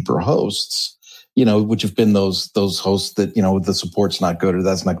on cheaper hosts, which have been those hosts that, the support's not good or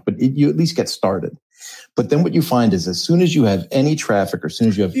that's not, but you at least get started. But then what you find is as soon as you have any traffic or as soon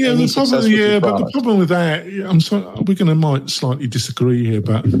as you have any success with your product, but the problem with that, I'm sorry, might slightly disagree here,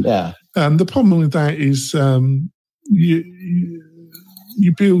 but the problem with that is you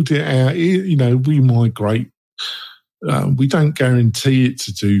build it out. We migrate. We don't guarantee it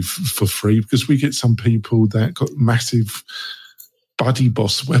to do for free because we get some people that got massive buddy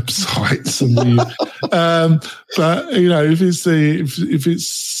boss websites, and but if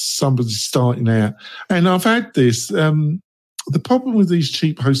it's somebody starting out, and I've had this. The problem with these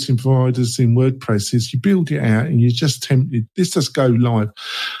cheap hosting providers in WordPress is you build it out and you're just tempted. Let's just go live,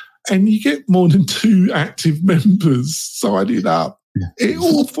 and you get more than 2 active members signing up. It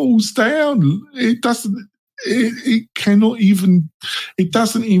all falls down. It doesn't. It cannot even. It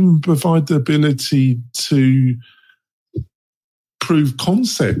doesn't even provide the ability to prove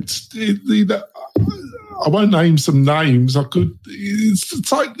concept. I won't name some names. I could. It's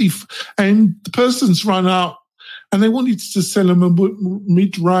totally, and the person's run up, and they wanted to sell them a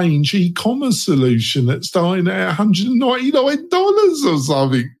mid-range e-commerce solution that's starting at $199 or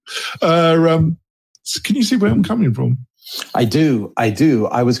something. So can you see where I'm coming from? I do.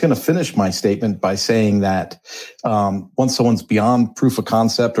 I was going to finish my statement by saying that once someone's beyond proof of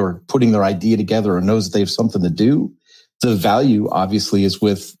concept or putting their idea together or knows that they have something to do, the value obviously is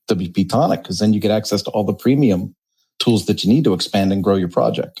with WP Tonic because then you get access to all the premium tools that you need to expand and grow your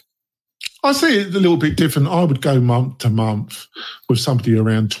project. I see it a little bit different. I would go month to month with somebody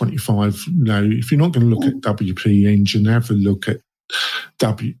around 25. If you're not going to look at WP Engine, have a look at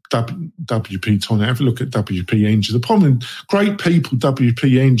WP Tonic. Have a look at WP Engine. The problem, great people,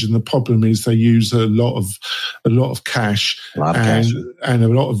 WP Engine. The problem is they use a lot of cache and a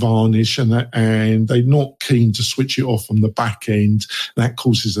lot of varnish, and they're not keen to switch it off on the back end. That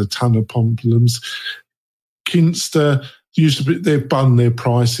causes a ton of problems. Kinster they've bun their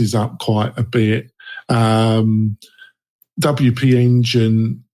prices up quite a bit. WP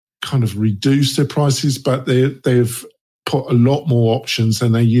Engine kind of reduced their prices, but they've put a lot more options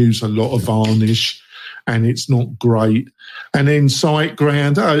and they use a lot of varnish and it's not great. And then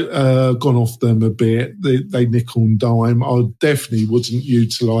SiteGround, gone off them a bit. They nickel and dime. I definitely wouldn't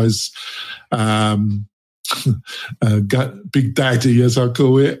utilise Big Daddy, as I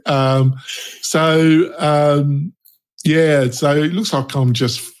call it. So it looks like I'm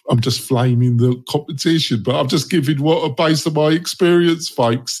just flaming the competition, but I'm just giving based on my experience,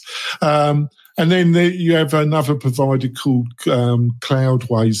 folks. And then you have another provider called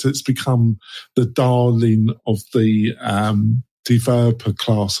Cloudways that's become the darling of the developer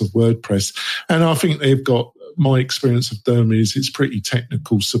class of WordPress. And I think they've got, my experience of them is it's pretty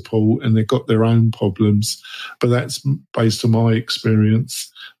technical support and they've got their own problems, but that's based on my experience.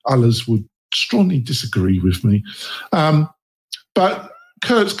 Others would strongly disagree with me. But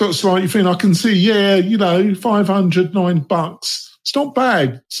Kurt's got a slightly thin. I can see, $509. It's not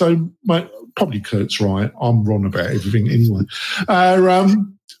bad. So probably Kurt's right. I'm wrong about everything anyway.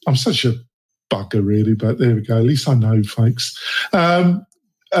 I'm such a bugger, really, but there we go. At least I know, folks.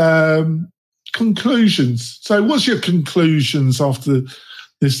 Conclusions. So what's your conclusions after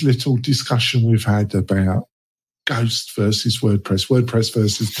this little discussion we've had about Ghost versus WordPress, WordPress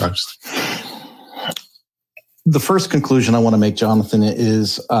versus Ghost? The first conclusion I want to make, Jonathan,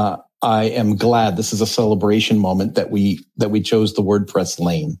 is I am glad this is a celebration moment that we chose the WordPress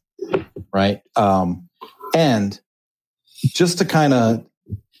lane, right? And just to kind of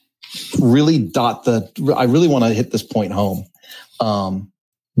really I really want to hit this point home.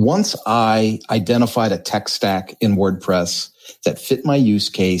 Once I identified a tech stack in WordPress that fit my use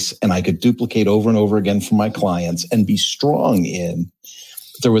case and I could duplicate over and over again for my clients and be strong in,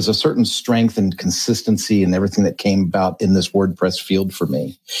 there was a certain strength and consistency and everything that came about in this WordPress field for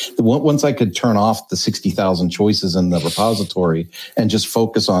me. Once I could turn off the 60,000 choices in the repository and just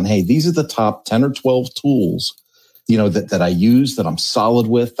focus on, hey, these are the top 10 or 12 tools, that I use, that I'm solid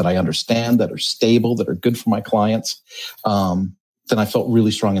with, that I understand, that are stable, that are good for my clients, then I felt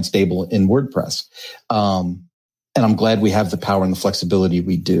really strong and stable in WordPress. And I'm glad we have the power and the flexibility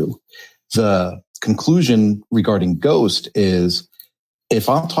we do. The conclusion regarding Ghost is, if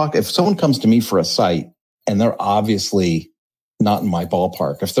someone comes to me for a site and they're obviously not in my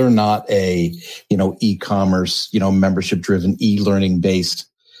ballpark. If they're not a, e-commerce, membership driven, e-learning based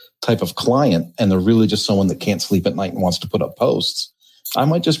type of client, and they're really just someone that can't sleep at night and wants to put up posts, I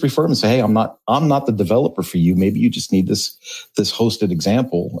might just refer them and say, hey, I'm not the developer for you. Maybe you just need this hosted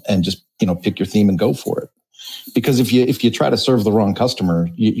example, and just, pick your theme and go for it. Because if you try to serve the wrong customer,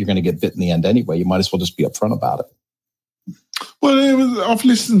 you're going to get bit in the end anyway. You might as well just be upfront about it. Well, I've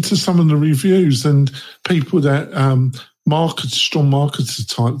listened to some of the reviews, and people that strong marketer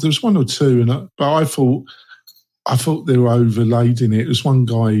type. There was one or two, but I thought they were overlaid in it. There was one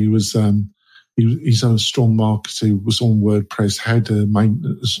guy who was he's a strong marketer, was on WordPress, had a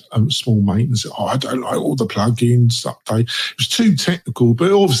small maintenance. Oh, I don't like all the plugins update. It was too technical,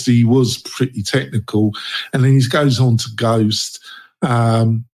 but obviously he was pretty technical. And then he goes on to Ghost.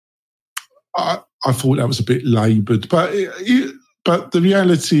 I thought that was a bit laboured, but the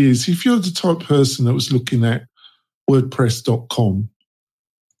reality is, if you're the type of person that was looking at WordPress.com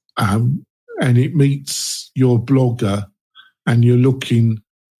and it meets your blogger, and you're looking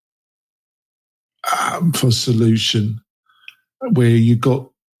for a solution where you got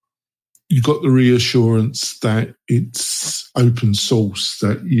the reassurance that it's open source,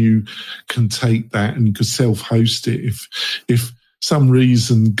 that you can take that and you could self-host it. If some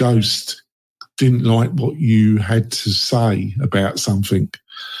reason Ghost didn't like what you had to say about something,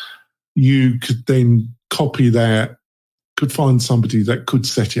 you could then copy that, could find somebody that could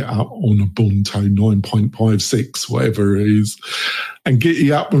set it up on Ubuntu 9.56, whatever it is, and get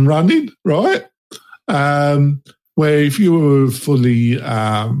you up and running, right? Where if you were a fully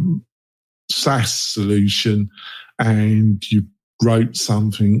SaaS solution and you wrote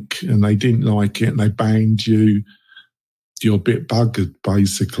something and they didn't like it and they banned you, you're a bit buggered,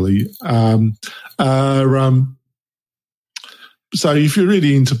 basically. So if you're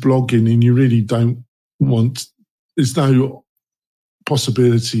really into blogging and you really don't want, there's no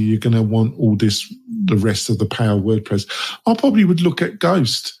possibility you're going to want all the rest of the power of WordPress, I probably would look at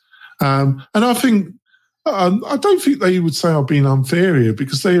Ghost. And I think, I don't think they would say I've been unfair here,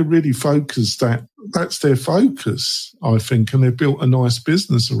 because they are really focused that's their focus, I think, and they've built a nice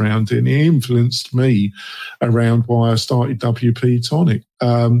business around it. And it influenced me around why I started WP Tonic.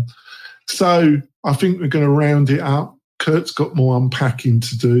 So I think we're going to round it up. Kurt's got more unpacking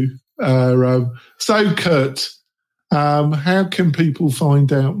to do. So Kurt, how can people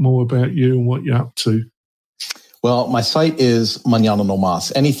find out more about you and what you're up to? Well, my site is Mañana No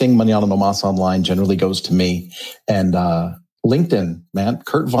Mas. Anything Mañana No Mas online generally goes to me. And LinkedIn, man,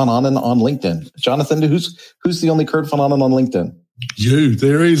 Kurt Von Onen on LinkedIn. Jonathan, who's the only Kurt Von Onen on LinkedIn? You.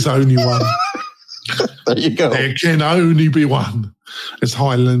 There is only one. There you go. There can only be one, as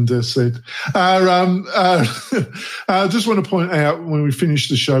Highlander said. I just want to point out, when we finish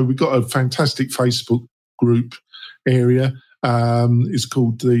the show, we've got a fantastic Facebook group area. It's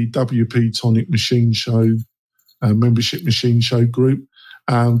called the WP Tonic Machine Show, Membership Machine Show group.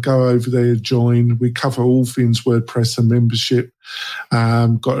 Go over there, join. We cover all things WordPress and membership.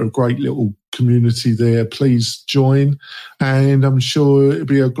 Got a great little community there. Please join, and I'm sure it'll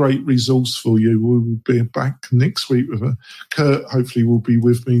be a great resource for you. We'll be back next week with Kurt. Hopefully will be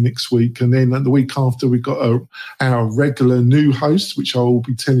with me next week, and then the week after we've got our regular new host, which I will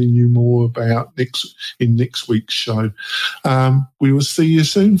be telling you more about in next week's show. We will see you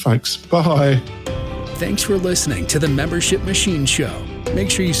soon, folks. Bye. Thanks for listening to the Membership Machine Show. Make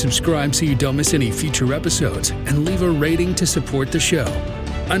sure you subscribe so you don't miss any future episodes, and leave a rating to support the show.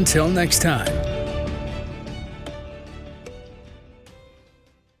 Until next time.